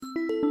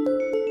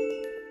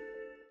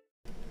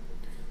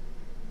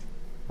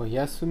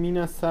Oyasumi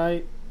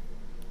nasai.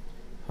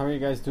 How are you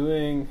guys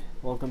doing?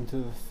 Welcome to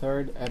the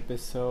third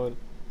episode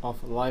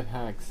of Life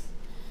Hacks.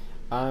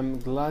 I'm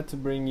glad to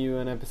bring you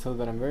an episode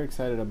that I'm very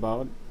excited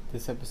about.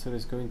 This episode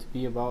is going to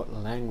be about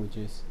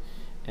languages,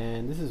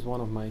 and this is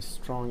one of my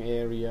strong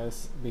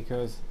areas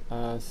because,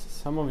 as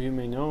some of you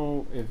may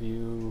know, if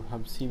you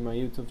have seen my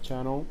YouTube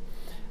channel,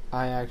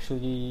 I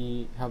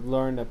actually have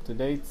learned up to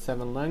date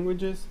 7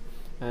 languages,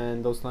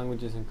 and those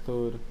languages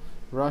include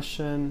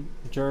Russian,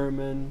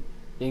 German,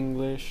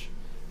 English,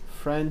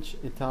 French,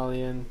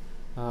 Italian,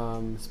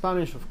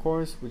 Spanish, of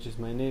course, which is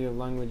my native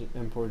language,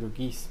 and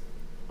Portuguese,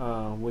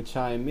 which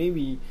I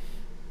maybe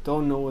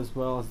don't know as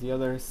well as the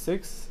other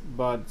 6,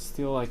 but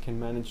still I can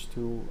manage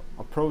to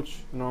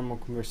approach normal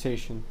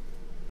conversation.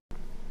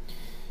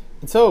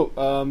 And so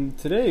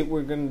today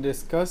we're going to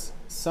discuss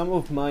some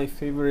of my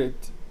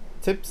favorite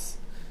tips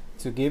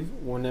to give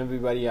when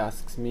everybody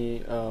asks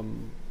me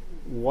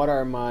what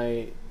are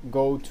my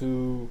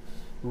go-to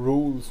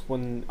rules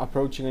when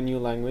approaching a new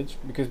language,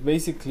 because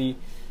basically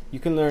you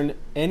can learn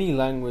any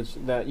language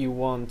that you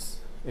want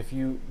if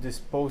you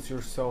dispose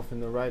yourself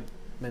in the right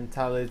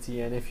mentality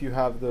and if you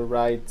have the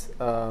right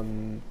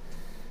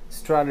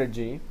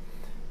strategy.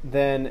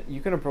 Then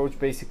you can approach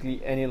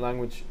basically any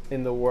language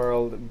in the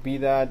world, be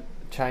that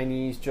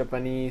Chinese,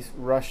 Japanese,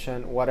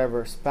 Russian,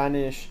 whatever,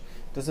 Spanish,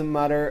 doesn't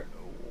matter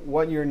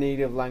what your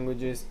native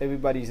language is.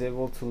 Everybody's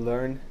able to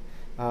learn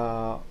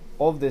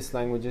of these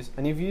languages.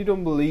 And if you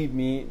don't believe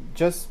me,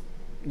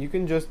 you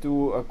can just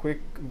do a quick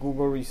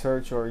Google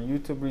research or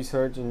YouTube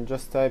research and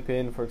just type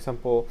in, for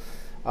example,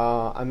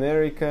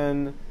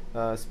 American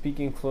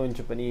speaking fluent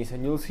Japanese,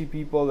 and you'll see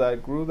people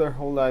that grew their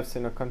whole lives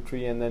in a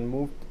country and then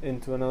moved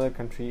into another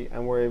country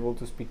and were able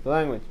to speak the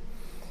language.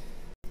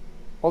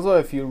 Also,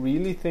 if you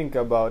really think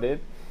about it,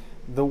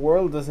 the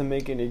world doesn't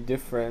make any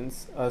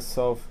difference as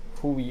of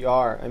who we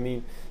are. I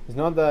mean, it's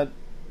not that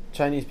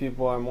Chinese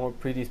people are more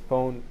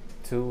predisposed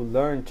to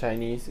learn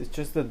Chinese, it's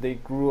just that they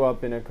grew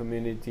up in a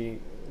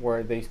community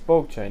where they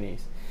spoke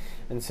Chinese.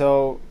 And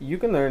so you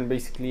can learn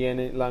basically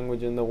any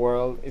language in the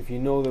world if you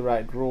know the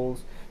right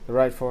rules, the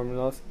right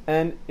formulas,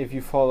 and if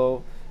you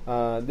follow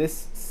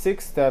these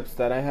 6 steps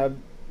that I have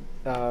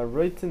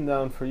written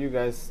down for you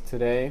guys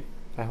today.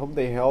 I hope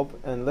they help,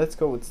 and let's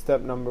go with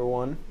step number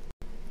 1.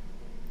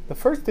 The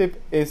first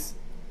tip is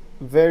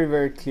very,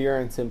 very clear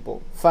and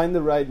simple. Find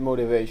the right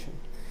motivation.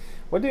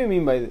 What do you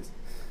mean by this?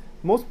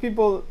 Most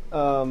people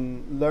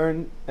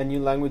learn a new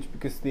language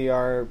because they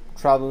are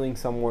traveling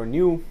somewhere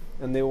new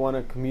and they want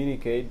to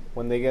communicate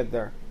when they get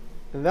there.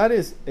 And that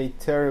is a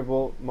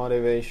terrible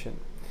motivation.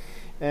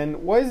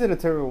 And why is it a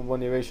terrible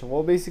motivation?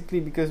 Well,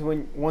 basically because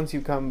once you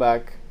come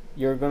back,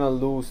 you're going to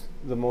lose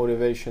the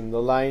motivation,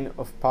 the line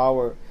of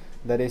power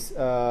that is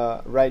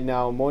right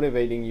now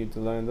motivating you to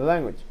learn the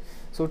language.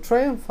 So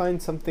try and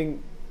find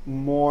something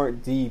more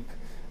deep.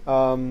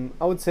 I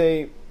would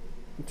say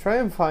try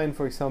and find,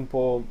 for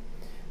example,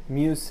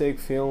 music,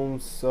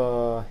 films,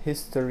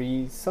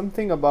 history,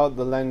 something about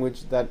the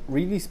language that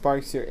really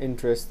sparks your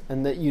interest,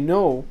 and that you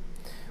know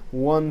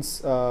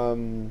once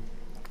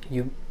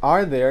you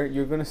are there,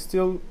 you're going to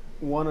still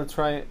want to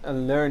try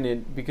and learn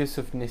it because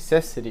of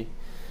necessity.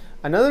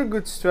 Another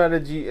good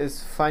strategy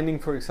is finding,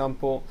 for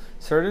example,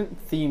 certain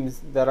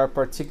themes that are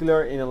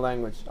particular in a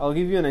language. I'll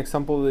give you an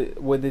example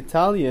with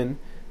Italian.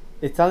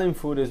 Italian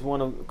food is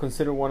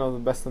considered one of the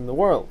best in the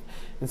world.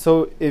 And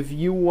so if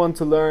you want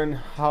to learn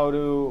how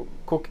to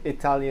cook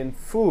Italian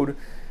food,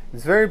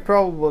 it's very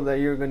probable that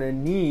you're going to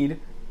need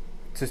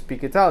to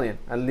speak Italian,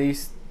 at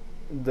least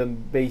the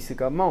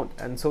basic amount.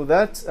 And so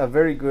that's a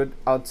very good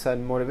outside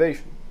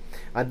motivation.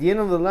 At the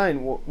end of the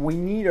line, we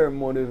need our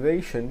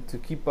motivation to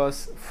keep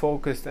us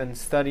focused and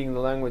studying the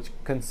language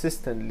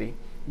consistently.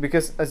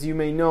 Because as you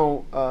may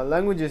know,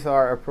 languages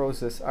are a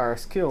process, are a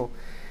skill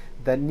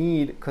that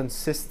need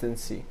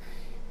consistency.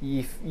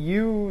 If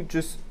you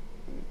just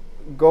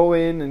go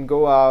in and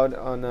go out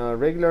on a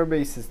regular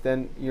basis,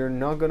 then you're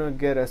not going to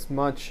get as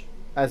much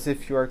as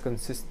if you are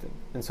consistent.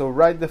 And so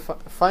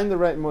find the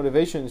right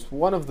motivation is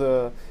one of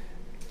the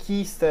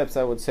key steps,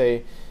 I would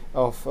say,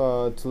 of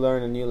to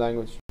learn a new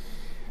language.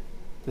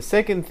 The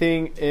second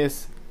thing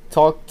is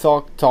talk,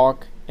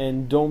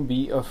 and don't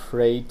be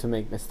afraid to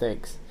make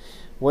mistakes.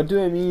 What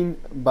do I mean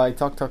by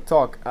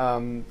talk?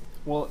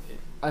 Well,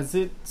 as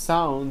it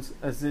sounds,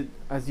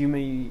 as you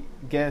may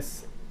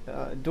guess,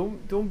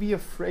 don't be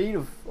afraid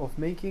of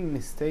making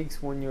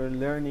mistakes when you're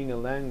learning a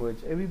language.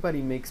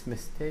 Everybody makes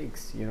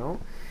mistakes, you know.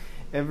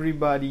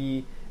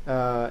 Everybody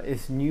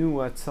is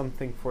new at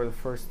something for the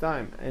first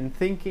time, and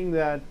thinking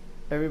that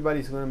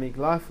everybody's going to make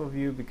life of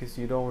you because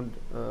you don't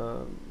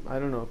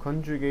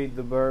conjugate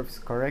the verbs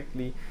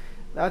correctly,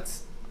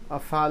 that's a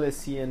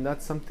fallacy, and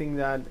that's something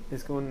that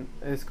is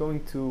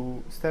going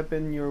to step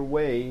in your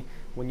way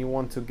when you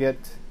want to get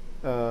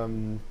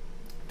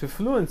to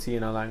fluency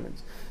in a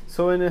language.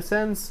 So in a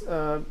sense,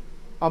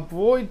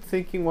 avoid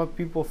thinking what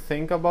people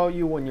think about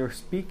you when you're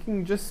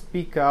speaking. Just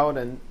speak out,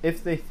 and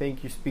if they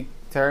think you speak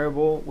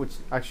terrible, which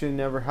actually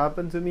never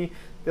happened to me,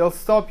 they'll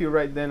stop you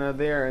right then and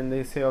there and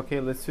they say, okay,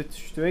 let's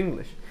switch to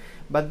English.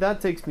 But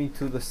that takes me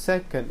to the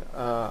second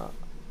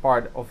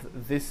part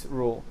of this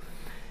rule.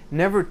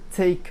 Never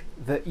take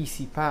the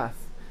easy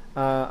path.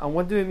 And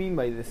what do I mean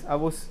by this? I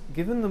was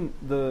given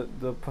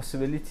the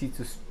possibility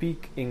to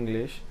speak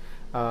English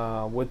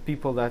with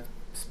people that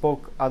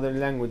spoke other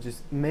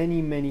languages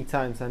many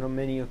times and on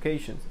many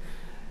occasions.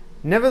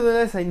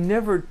 Nevertheless, I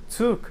never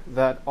took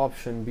that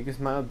option because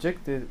my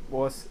objective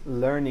was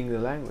learning the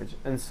language.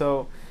 And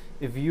so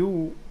if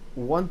you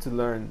want to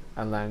learn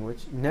a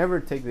language,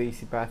 never take the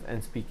easy path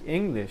and speak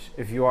English.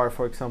 If you are,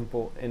 for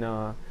example, in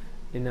a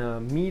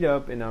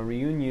meetup, in a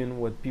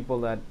reunion with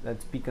people that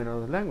speak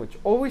another language,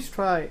 always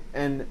try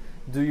and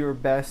do your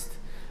best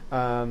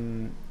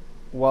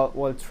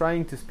while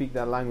trying to speak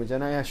that language.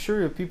 And I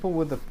assure you, people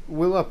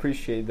will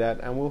appreciate that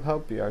and will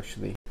help you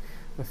actually.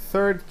 The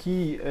third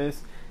key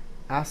is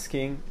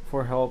asking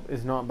for help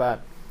is not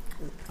bad.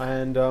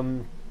 And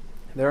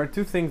there are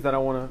two things that I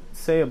want to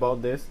say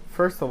about this.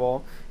 First of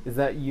all is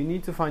that you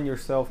need to find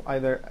yourself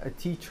either a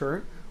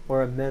teacher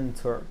or a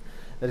mentor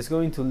that is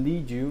going to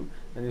lead you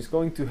and is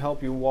going to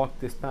help you walk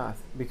this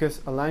path, because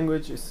a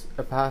language is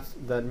a path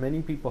that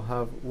many people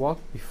have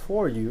walked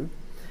before you,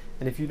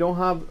 and if you don't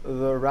have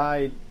the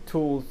right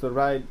tools, the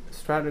right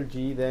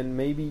strategy, then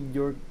maybe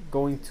you're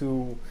going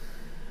to,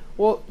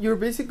 well, you're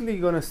basically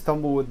going to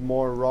stumble with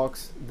more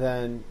rocks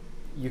than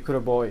you could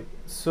avoid.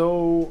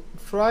 So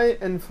try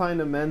and find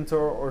a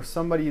mentor or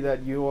somebody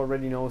that you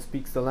already know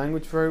speaks the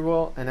language very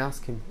well and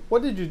ask him,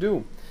 what did you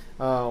do?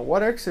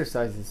 What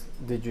exercises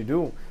did you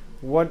do?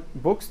 What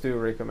books do you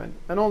recommend?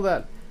 And all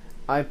that.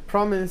 I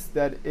promise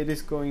that it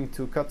is going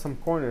to cut some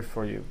corners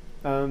for you.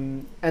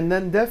 And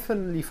then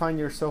definitely find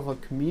yourself a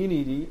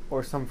community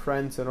or some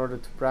friends in order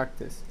to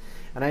practice.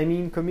 And I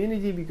mean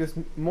community because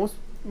most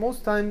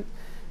time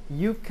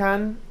you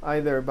can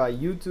either by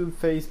YouTube,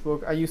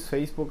 Facebook. I use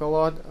Facebook a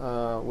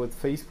lot. With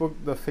Facebook,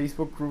 the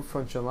Facebook group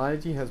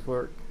functionality has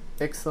worked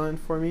excellent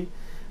for me.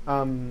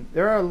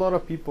 There are a lot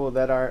of people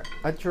that are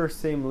at your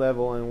same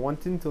level and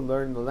wanting to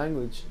learn the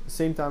language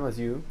same time as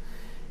you.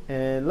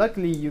 And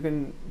luckily you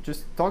can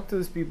just talk to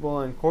these people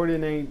and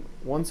coordinate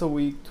once a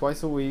week,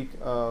 twice a week,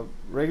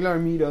 regular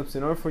meetups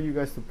in order for you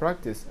guys to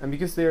practice. And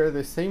because they are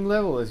the same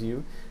level as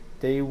you,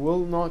 they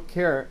will not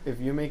care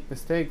if you make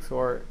mistakes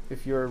or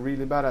if you're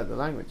really bad at the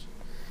language.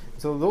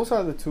 So those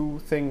are the two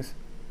things.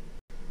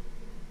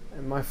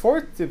 And my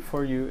fourth tip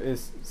for you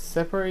is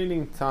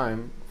separating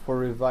time for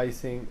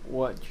revising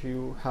what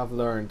you have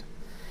learned.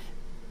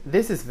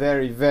 This is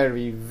very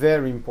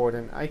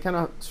important. I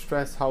cannot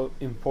stress how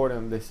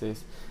important this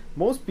is.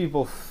 Most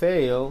people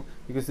fail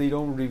because they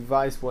don't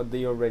revise what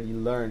they already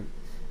learned.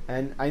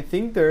 And I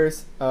think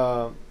there's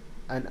I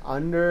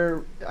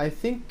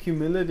think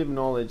cumulative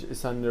knowledge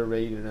is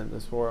underrated in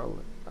this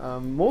world.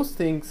 Most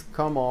things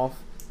come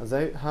off, as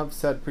I have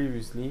said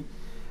previously,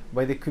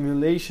 by the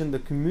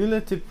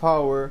cumulative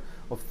power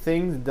of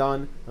things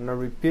done in a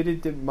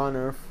repetitive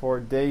manner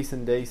for days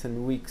and days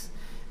and weeks.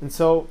 And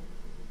so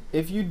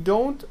if you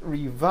don't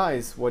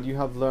revise what you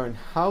have learned,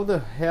 how the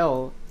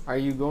hell are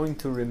you going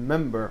to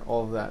remember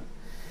all of that?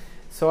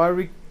 So I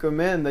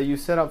recommend that you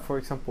set up, for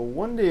example,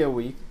 1 day a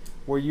week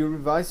where you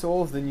revise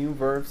all of the new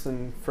verbs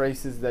and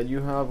phrases that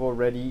you have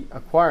already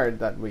acquired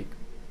that week.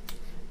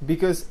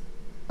 Because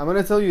I'm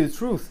going to tell you the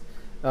truth,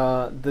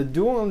 the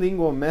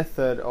Duolingo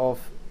method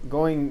of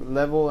going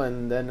level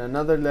and then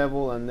another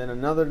level and then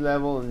another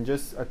level and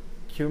just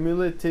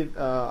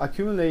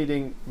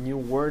accumulating new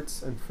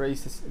words and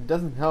phrases, it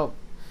doesn't help.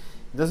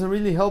 It doesn't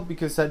really help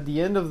because at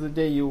the end of the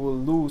day you will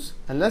lose,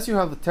 unless you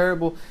have a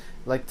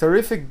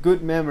terrific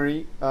good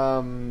memory.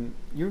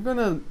 You're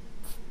gonna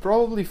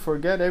probably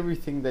forget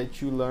everything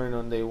that you learn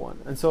on day one.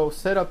 And so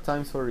set up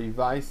times for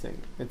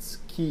revising. It's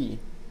key.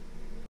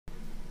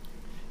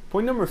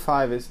 Point number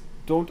 5 is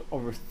don't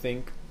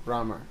overthink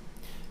grammar.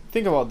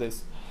 Think about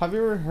this. Have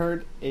you ever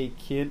heard a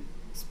kid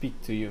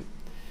speak to you?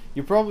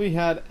 You probably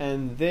had,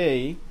 and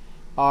they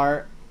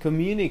are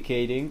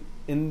communicating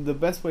in the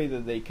best way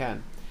that they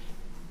can.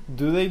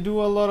 Do they do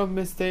a lot of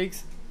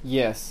mistakes?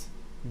 Yes.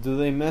 Do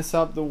they mess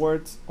up the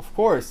words? Of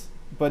course.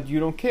 But you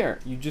don't care.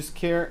 You just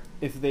care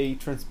if they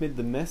transmit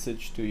the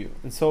message to you.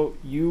 And so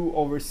you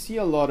oversee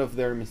a lot of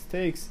their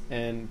mistakes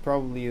and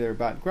probably their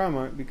bad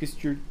grammar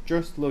because you're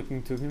just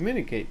looking to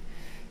communicate.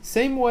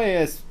 Same way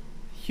as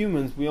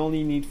humans, we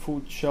only need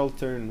food,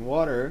 shelter, and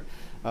water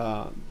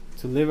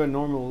to live a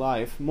normal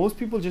life. Most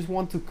people just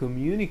want to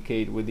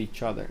communicate with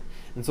each other.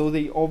 And so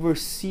they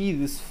oversee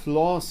these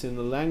flaws in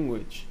the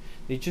language.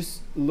 They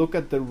just look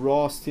at the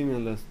raw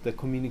stimulus, the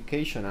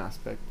communication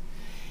aspect.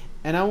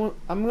 And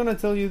I'm going to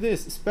tell you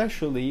this,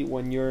 especially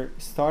when you're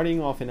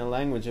starting off in a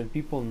language and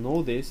people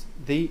know this,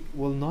 they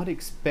will not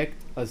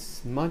expect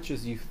as much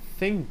as you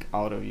think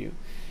out of you.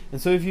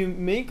 And so if you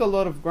make a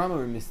lot of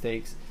grammar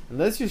mistakes,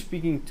 unless you're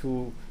speaking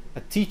to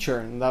a teacher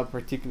in that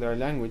particular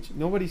language,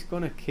 nobody's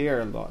going to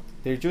care a lot.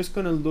 They're just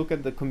going to look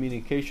at the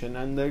communication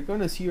and they're going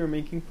to see you're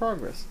making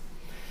progress.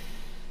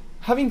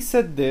 Having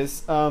said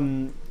this,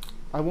 I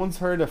once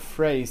heard a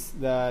phrase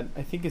that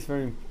I think is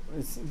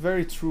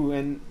very true,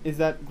 and is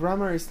that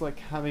grammar is like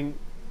having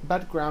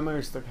bad grammar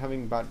is like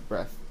having bad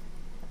breath.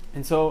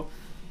 And so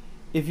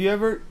if you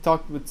ever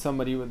talked with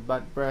somebody with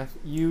bad breath,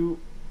 you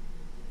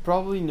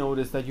probably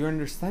notice that you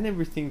understand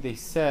everything they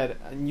said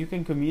and you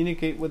can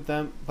communicate with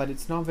them, but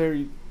it's not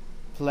very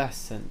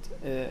pleasant.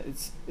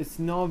 It's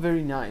not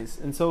very nice.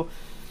 And so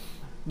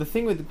the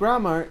thing with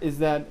grammar is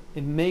that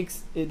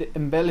it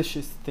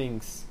embellishes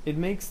things. It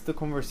makes the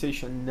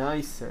conversation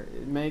nicer.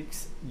 It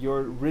makes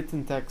your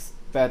written text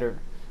better.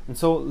 And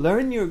so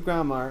learn your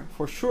grammar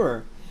for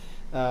sure.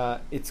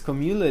 It's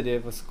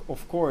cumulative,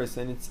 of course,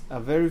 and it's a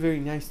very, very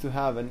nice to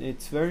have, and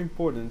it's very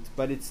important,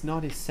 but it's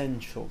not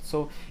essential.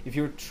 So if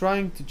you're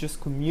trying to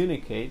just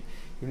communicate,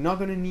 you're not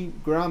going to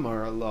need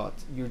grammar a lot.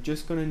 You're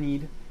just going to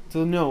need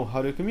to know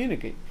how to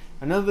communicate.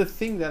 Another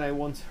thing that I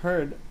once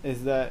heard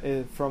is that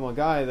from a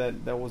guy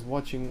that was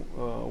watching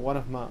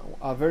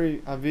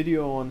a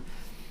video on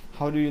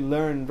how do you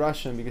learn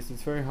Russian, because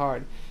it's very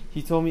hard.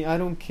 He told me, I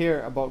don't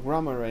care about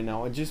grammar right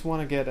now. I just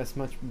want to get as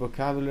much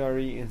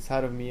vocabulary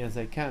inside of me as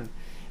I can.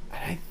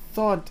 And I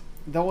thought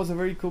that was a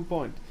very cool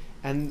point.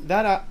 And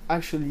that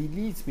actually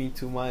leads me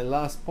to my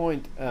last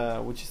point,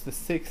 which is the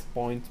sixth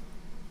point,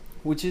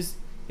 which is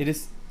it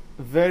is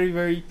very,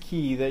 very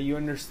key that you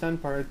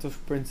understand Pareto's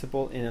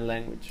principle in a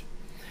language.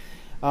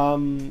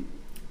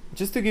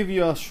 Just to give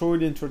you a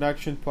short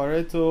introduction,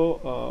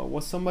 Pareto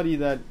was somebody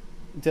that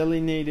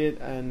delineated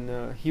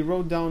and he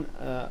wrote down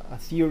a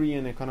theory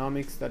in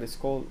economics that is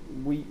called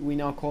we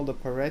now call the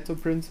Pareto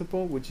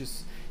principle, which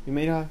is, you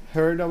may have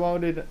heard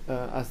about it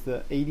as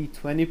the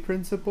 80-20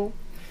 principle,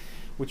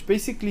 which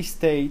basically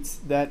states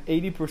that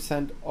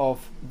 80%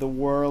 of the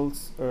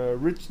world's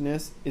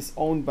richness is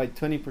owned by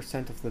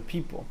 20% of the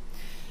people.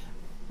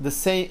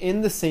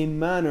 In the same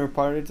manner,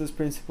 Pareto's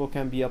principle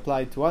can be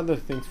applied to other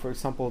things. For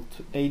example,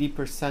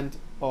 80%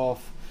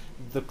 of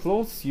the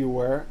clothes you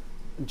wear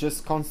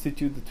just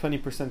constitute the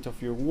 20%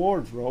 of your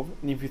wardrobe.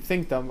 And if you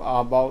think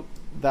about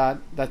that,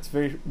 that's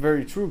very,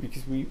 very true,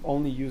 because we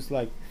only use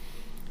like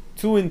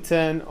 2 in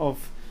 10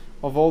 of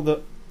all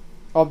the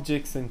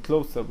objects and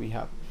clothes that we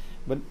have.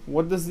 But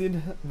what does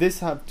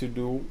this have to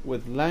do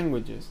with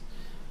languages?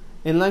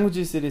 In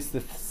languages, it is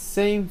the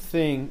same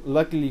thing,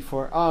 luckily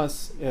for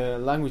us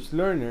language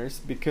learners,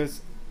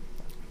 because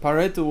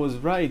Pareto was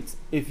right.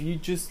 If you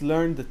just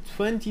learn the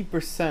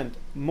 20%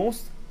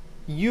 most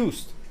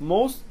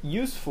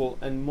useful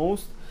and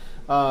most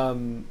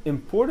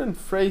important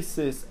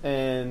phrases,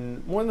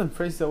 and more than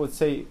phrases, I would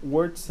say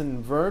words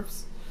and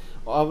verbs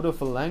out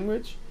of a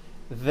language,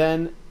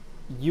 then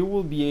you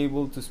will be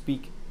able to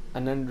speak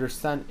and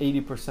understand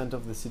 80%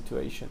 of the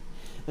situation.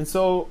 And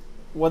so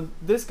what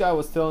this guy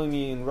was telling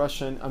me in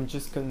Russian, I'm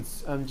just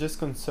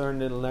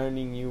concerned in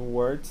learning new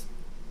words.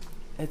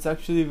 It's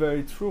actually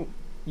very true.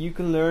 You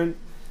can learn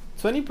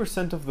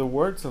 20% of the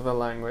words of a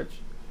language,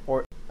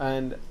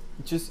 and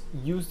just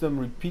use them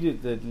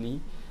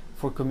repeatedly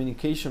for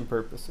communication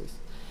purposes.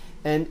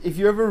 And if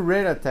you ever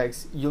read a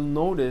text, you'll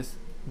notice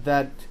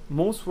that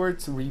most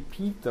words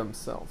repeat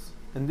themselves,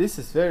 and this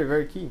is very,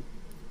 very key.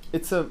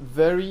 It's a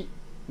very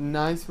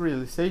nice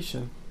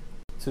realization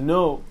to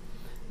know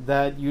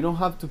that you don't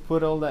have to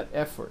put all that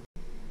effort.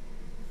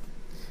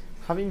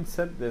 Having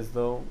said this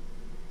though,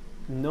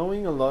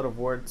 knowing a lot of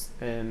words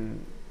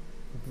and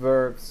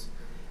verbs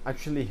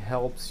actually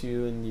helps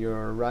you in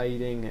your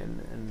writing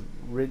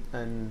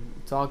and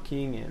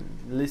talking and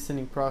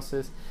listening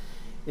process.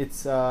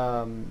 It's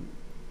the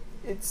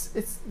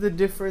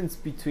difference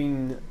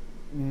between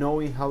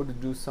knowing how to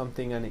do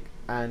something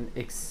and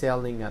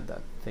excelling at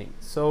that thing.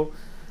 So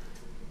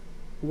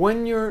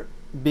when you're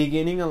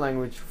beginning a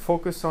language,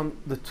 focus on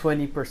the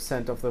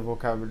 20% of the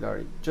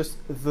vocabulary, just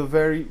the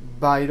very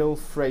vital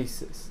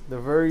phrases, the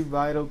very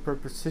vital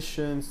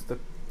prepositions,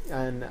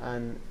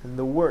 and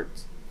the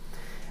words.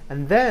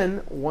 And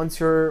then once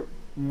you're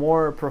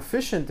more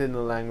proficient in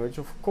the language,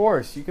 of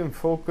course you can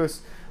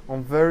focus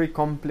on very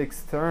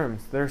complex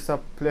terms. There's a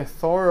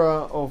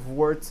plethora of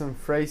words and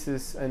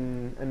phrases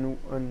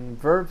and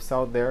verbs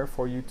out there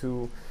for you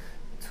to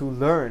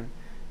learn.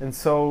 And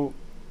so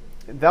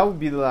that would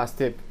be the last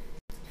tip.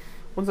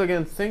 Once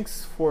again,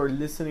 thanks for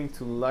listening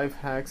to Life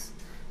Hacks.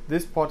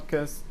 This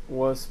podcast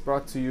was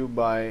brought to you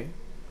by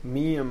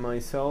me and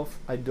myself.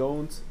 I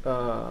don't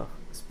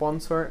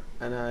sponsor,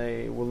 and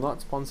I will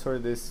not sponsor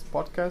this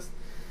podcast,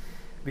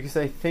 because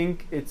I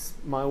think it's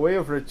my way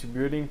of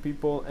retributing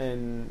people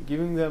and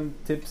giving them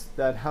tips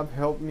that have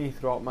helped me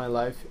throughout my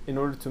life in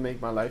order to make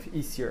my life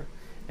easier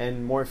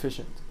and more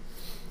efficient.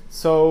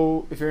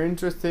 So if you're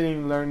interested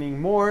in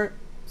learning more,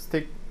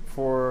 stick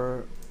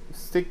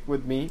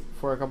with me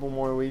for a couple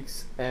more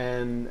weeks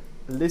and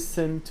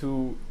listen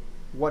to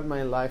what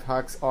my life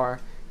hacks are,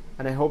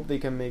 and I hope they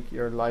can make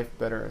your life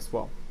better as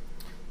well.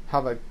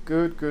 Have a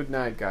good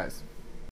night, guys.